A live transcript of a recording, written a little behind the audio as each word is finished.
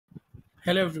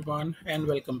Hello everyone and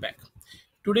welcome back.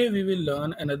 Today we will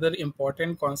learn another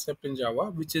important concept in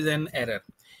Java which is an error.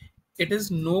 It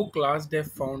is no class def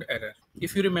found error.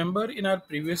 If you remember in our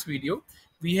previous video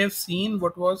we have seen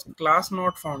what was class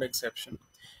not found exception.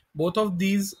 Both of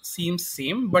these seem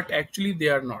same but actually they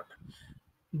are not.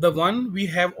 The one we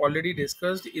have already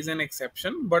discussed is an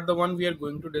exception, but the one we are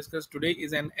going to discuss today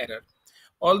is an error.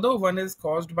 Although one is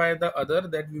caused by the other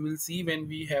that we will see when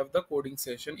we have the coding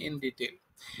session in detail.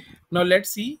 Now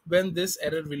let's see when this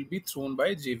error will be thrown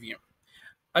by JVM.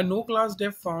 A no class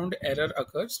def found error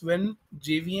occurs when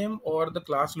JVM or the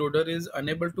class loader is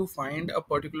unable to find a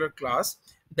particular class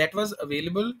that was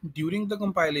available during the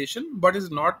compilation but is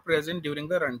not present during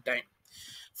the runtime.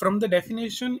 From the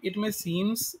definition, it may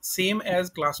seem same as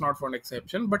class not found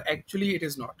exception, but actually it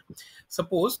is not.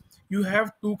 Suppose you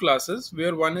have two classes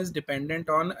where one is dependent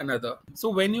on another. So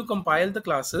when you compile the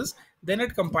classes, then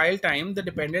at compile time, the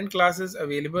dependent class is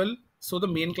available. So the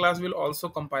main class will also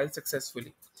compile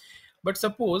successfully. But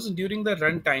suppose during the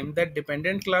runtime that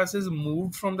dependent class is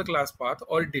moved from the class path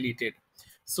or deleted.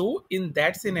 So in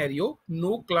that scenario,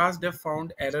 no class def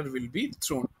found error will be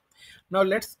thrown. Now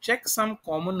let's check some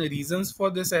common reasons for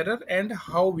this error and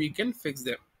how we can fix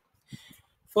them.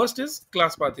 First is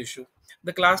class path issue.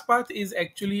 The class path is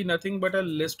actually nothing but a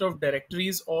list of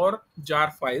directories or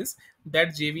jar files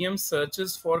that JVM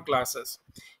searches for classes.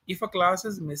 If a class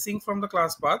is missing from the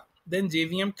class path, then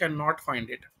JVM cannot find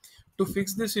it. To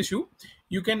fix this issue,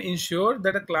 you can ensure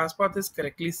that a class path is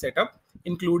correctly set up,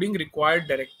 including required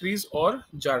directories or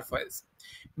jar files.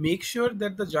 Make sure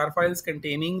that the jar files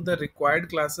containing the required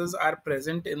classes are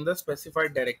present in the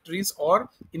specified directories or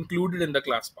included in the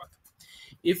class path.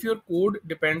 If your code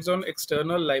depends on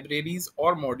external libraries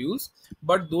or modules,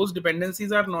 but those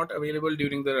dependencies are not available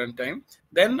during the runtime,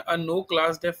 then a no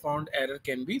class def found error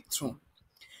can be thrown.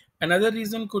 Another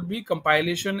reason could be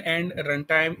compilation and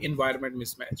runtime environment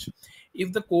mismatch.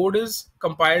 If the code is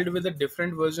compiled with a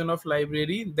different version of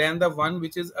library than the one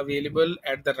which is available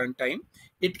at the runtime,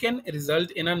 it can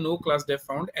result in a no class def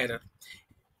found error.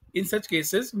 In such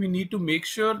cases, we need to make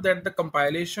sure that the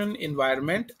compilation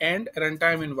environment and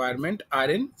runtime environment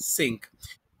are in sync.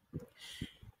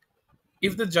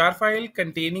 If the jar file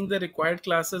containing the required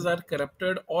classes are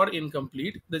corrupted or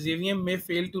incomplete, the JVM may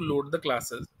fail to load the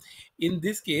classes. In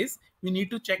this case, we need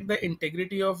to check the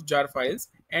integrity of jar files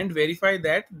and verify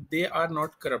that they are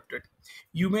not corrupted.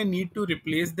 You may need to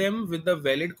replace them with the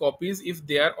valid copies if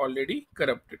they are already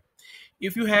corrupted.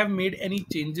 If you have made any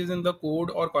changes in the code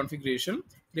or configuration,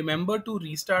 remember to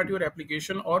restart your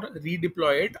application or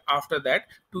redeploy it after that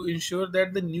to ensure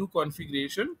that the new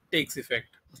configuration takes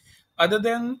effect. Other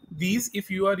than these, if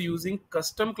you are using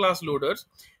custom class loaders,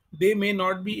 they may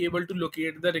not be able to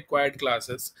locate the required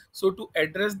classes. So to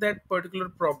address that particular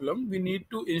problem, we need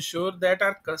to ensure that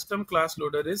our custom class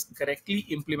loader is correctly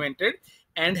implemented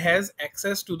and has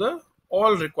access to the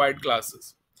all required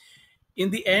classes. In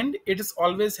the end, it is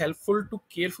always helpful to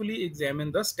carefully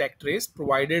examine the stack trace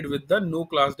provided with the no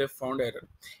class def found error.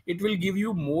 It will give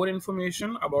you more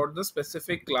information about the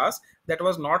specific class that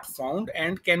was not found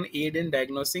and can aid in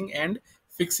diagnosing and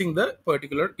fixing the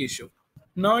particular issue.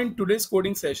 Now in today's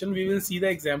coding session, we will see the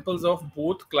examples of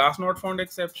both class not found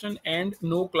exception and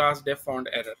no class def found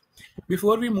error.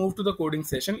 Before we move to the coding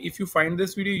session, if you find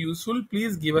this video useful,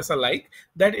 please give us a like.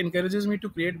 That encourages me to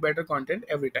create better content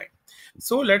every time.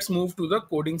 So let's move to the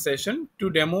coding session to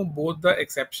demo both the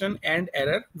exception and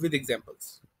error with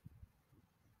examples.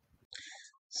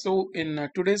 So in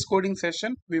today's coding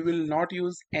session, we will not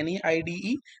use any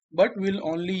IDE, but we'll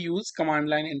only use command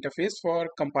line interface for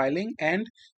compiling and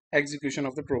execution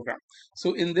of the program.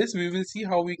 So in this, we will see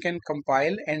how we can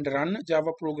compile and run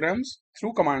Java programs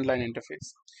through command line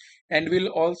interface. And we'll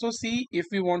also see if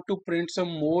we want to print some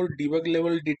more debug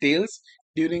level details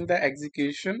during the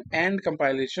execution and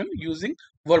compilation using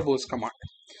verbose command.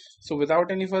 So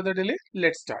without any further delay,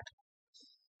 let's start.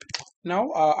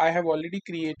 Now I have already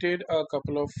created a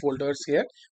couple of folders here.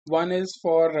 One is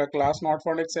for class not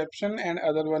found exception and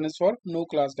other one is for no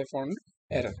class defined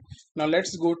error. Now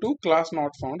let's go to class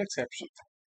not found exception.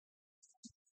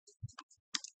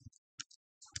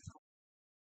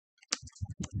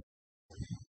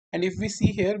 And if we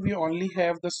see here, we only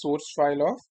have the source file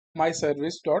of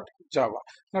myservice.java.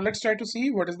 Now let's try to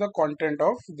see what is the content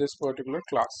of this particular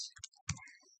class.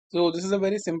 So this is a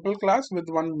very simple class with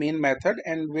one main method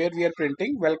and where we are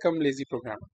printing welcome lazy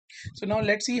programmer. So now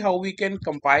let's see how we can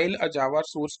compile a Java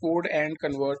source code and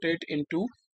convert it into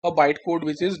a bytecode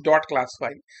which is .class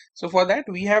file. So for that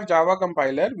we have Java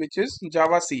compiler which is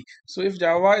Java C. So if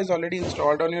Java is already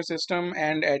installed on your system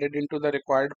and added into the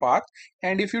required path,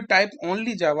 and if you type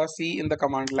only Java C in the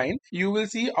command line, you will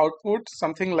see output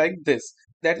something like this.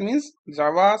 That means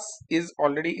Java is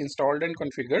already installed and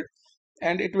configured,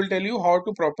 and it will tell you how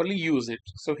to properly use it.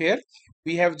 So here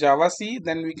we have Java C,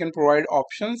 then we can provide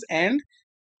options, and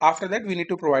after that we need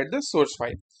to provide the source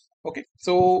file. Okay,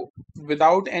 so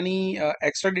without any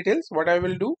extra details, what I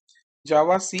will do,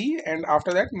 Java C, and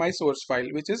after that my source file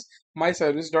which is my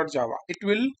service.java. It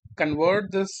will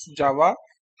convert this Java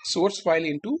source file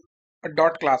into a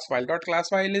 .class file. .class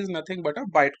file is nothing but a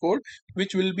bytecode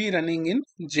which will be running in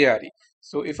JRE.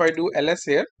 So if I do ls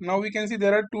here, now we can see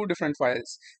there are two different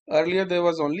files. Earlier there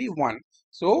was only one.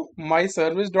 So my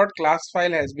service.class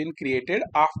file has been created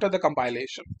after the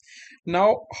compilation.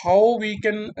 Now how we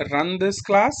can run this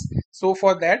class? So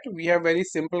for that we have very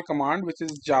simple command which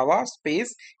is Java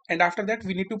space, and after that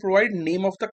we need to provide name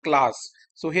of the class.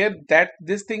 So here that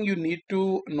this thing you need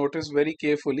to notice very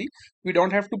carefully. We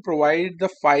don't have to provide the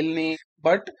file name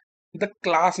but the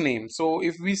class name. So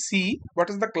if we see what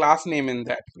is the class name in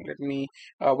that, let me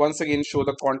once again show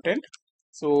the content.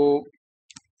 So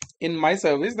in my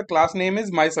service the class name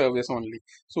is my service only,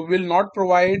 so we'll not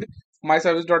provide my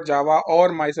service.java or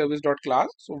my service.class.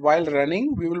 So while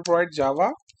running we will provide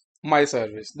Java my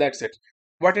service, that's it.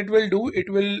 What it will do,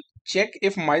 it will check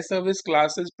if my service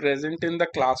class is present in the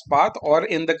class path or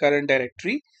in the current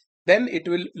directory, then it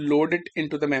will load it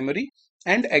into the memory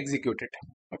and execute it.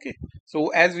 Okay, so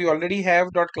as we already have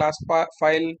 .class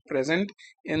file present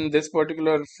in this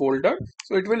particular folder,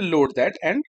 so it will load that,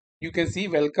 and you can see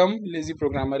welcome lazy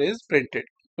programmer is printed.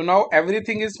 So now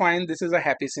everything is fine. This is a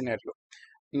happy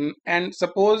scenario. And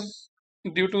suppose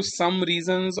due to some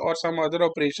reasons or some other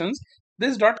operations,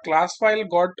 this .class file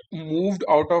got moved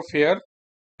out of here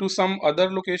to some other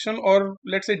location, or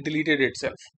let's say deleted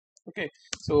itself. Okay,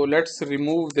 so let's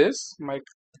remove this my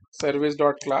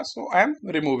service.class. So I am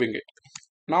removing it.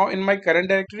 Now in my current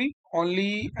directory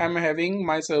only I'm having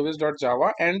my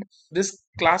service.java, and this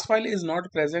class file is not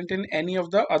present in any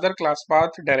of the other class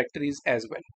path directories as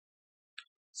well.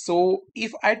 So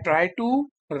if I try to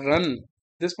run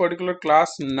this particular class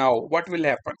now, what will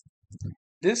happen?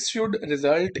 This should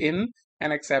result in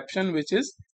an exception which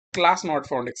is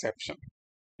ClassNotFoundException.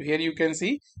 Here you can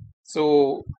see,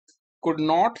 so could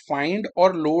not find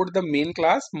or load the main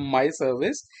class my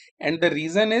service, and the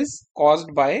reason is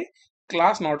caused by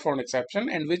class not found exception.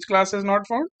 And which class is not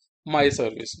found? My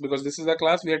service, because this is the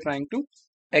class we are trying to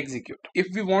execute. If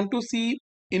we want to see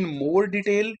in more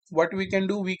detail what we can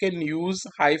do, we can use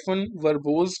hyphen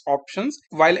verbose options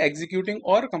while executing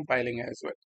or compiling as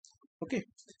well. Okay,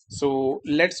 so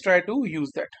let's try to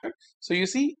use that. So you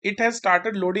see it has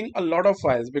started loading a lot of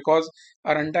files because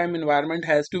a runtime environment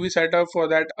has to be set up. For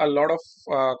that a lot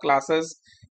of classes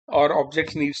or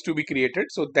objects needs to be created,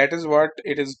 so that is what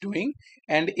it is doing.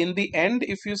 And in the end,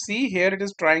 if you see here, it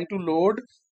is trying to load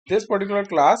this particular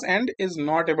class and is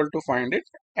not able to find it.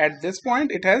 At this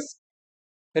point it has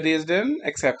raised an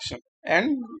exception,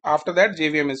 and after that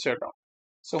JVM is shut down.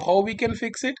 So how we can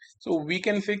fix it? So we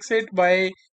can fix it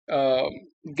by uh,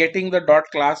 getting the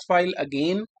 .class file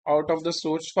again out of the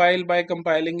source file by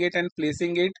compiling it and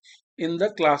placing it in the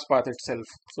class path itself.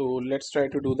 So let's try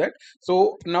to do that.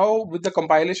 So now with the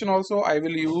compilation also I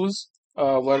will use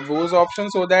verbose option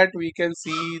so that we can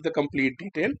see the complete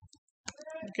detail.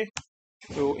 Okay,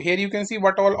 so here you can see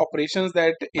what all operations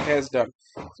that it has done.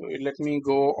 So let me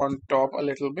go on top a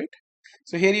little bit.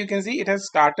 So here you can see it has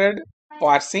started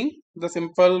parsing the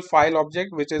simple file object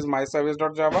which is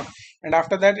myservice.java, and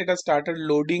after that it has started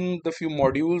loading the few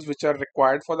modules which are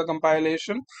required for the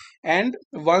compilation. And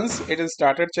once it has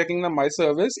started checking the my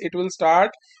service, it will start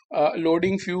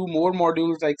loading few more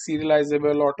modules like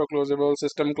serializable, auto closable,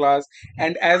 system class.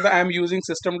 And as I am using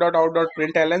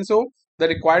system.out.println, so the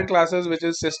required classes which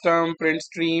is system, print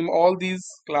stream, all these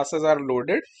classes are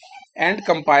loaded and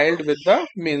compiled with the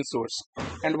main source.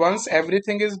 And once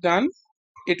everything is done,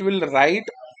 it will write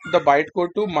the bytecode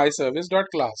to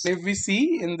myservice.class. If we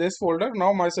see in this folder,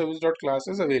 now myservice.class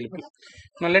is available.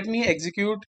 Now let me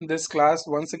execute this class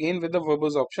once again with the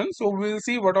verbose option. So we will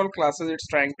see what all classes it's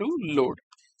trying to load.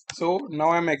 So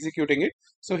now I'm executing it.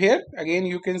 So here again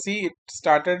you can see it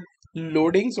started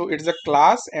loading. So it's a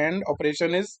class and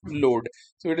operation is load.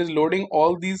 So it is loading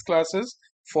all these classes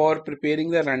for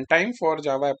preparing the runtime for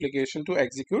Java application to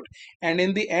execute. And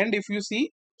in the end, if you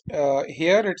see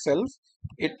here itself,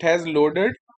 it has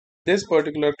loaded this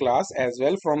particular class as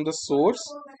well from the source.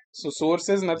 So source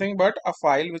is nothing but a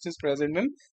file which is present in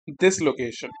this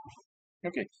location.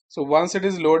 Okay, so once it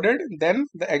is loaded, then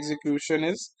the execution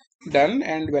is done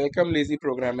and welcome lazy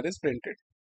programmer is printed.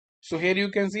 So here you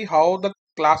can see how the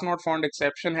class not found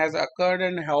exception has occurred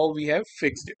and how we have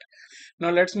fixed it. Now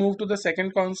let's move to the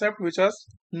second concept, which is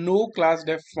no class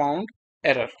def found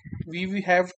error. We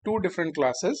have two different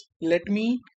classes. Let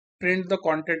me print the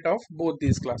content of both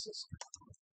these classes.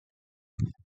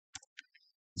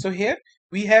 So here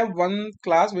we have one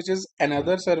class which is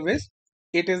another service.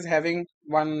 It is having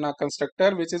one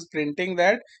constructor which is printing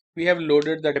that we have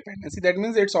loaded the dependency. That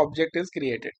means its object is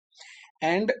created.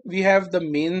 And we have the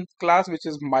main class which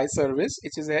is my service,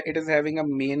 it is having a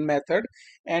main method,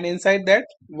 and inside that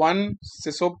one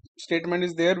sysop statement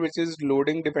is there which is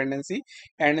loading dependency,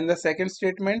 and in the second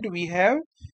statement we have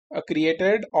a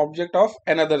created object of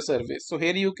another service. So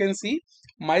here you can see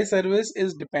my service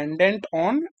is dependent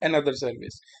on another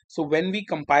service. So when we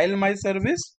compile my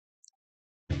service,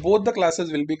 both the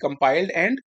classes will be compiled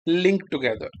and linked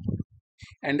together.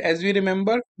 And as we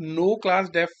remember, no class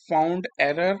def found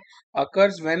error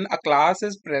occurs when a class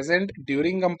is present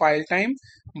during compile time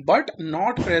but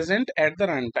not present at the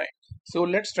runtime. So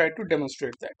let's try to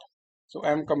demonstrate that. So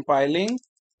I am compiling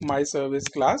my service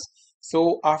class.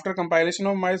 So after compilation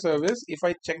of my service, if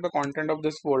I check the content of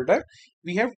this folder,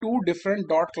 we have two different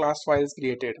 .class files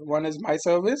created. One is my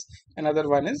service, another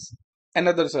one is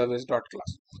another service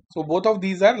 .class. So both of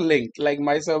these are linked, like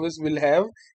my service will have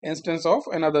instance of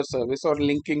another service or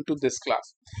linking to this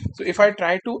class. So if I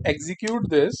try to execute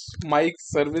this my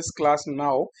service class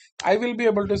now, I will be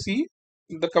able to see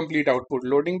the complete output,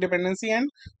 loading dependency and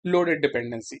loaded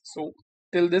dependency. So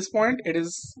till this point it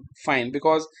is fine,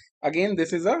 because again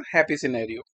this is a happy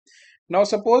scenario. Now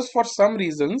suppose for some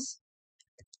reasons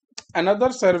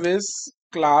another service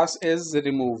class is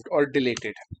removed or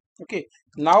deleted. Okay,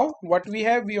 now what we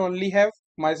have, we only have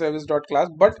my service dot class,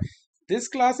 but this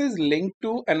class is linked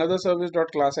to another service dot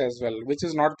class as well, which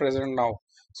is not present now.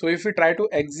 So if we try to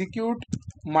execute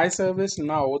my service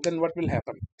now, then what will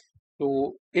happen?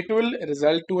 So it will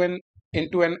result to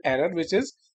into an error, which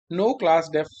is no class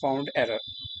def found error.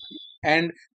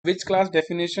 And which class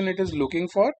definition it is looking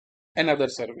for? Another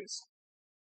service.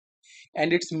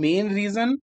 And its main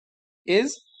reason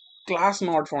is class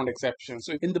not found exception.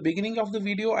 So in the beginning of the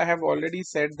video, I have already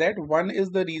said that one is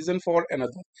the reason for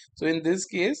another. So in this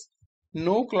case,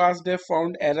 no class def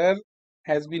found error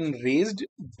has been raised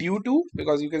due to,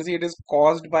 because you can see it is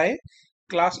caused by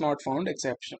class not found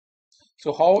exception.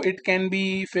 So how it can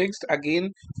be fixed?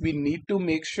 Again, we need to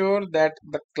make sure that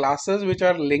the classes which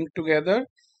are linked together,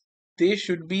 they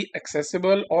should be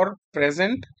accessible or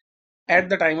present at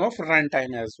the time of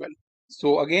runtime as well.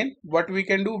 So again, what we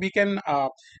can do, we can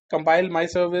compile my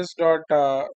service dot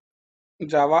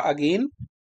java again.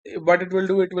 What it will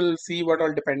do, it will see what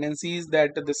all dependencies that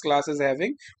this class is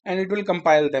having, and it will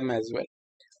compile them as well.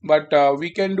 But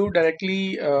we can do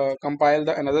directly compile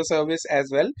the another service as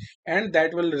well, and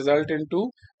that will result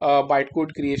into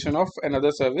bytecode creation of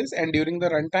another service, and during the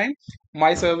runtime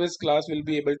my service class will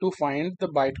be able to find the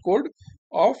bytecode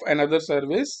of another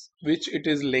service which it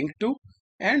is linked to,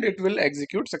 and it will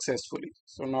execute successfully.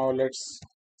 So now let's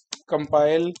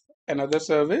compile another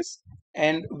service,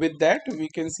 and with that we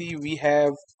can see we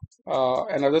have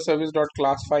another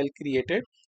service.class file created,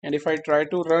 and if I try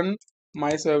to run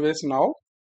my service now,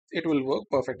 it will work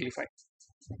perfectly fine.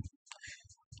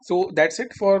 So that's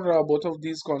it for both of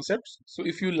these concepts. So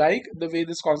if you like the way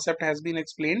this concept has been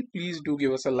explained, please do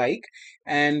give us a like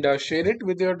and share it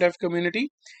with your dev community.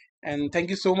 And thank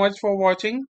you so much for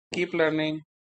watching. Keep learning.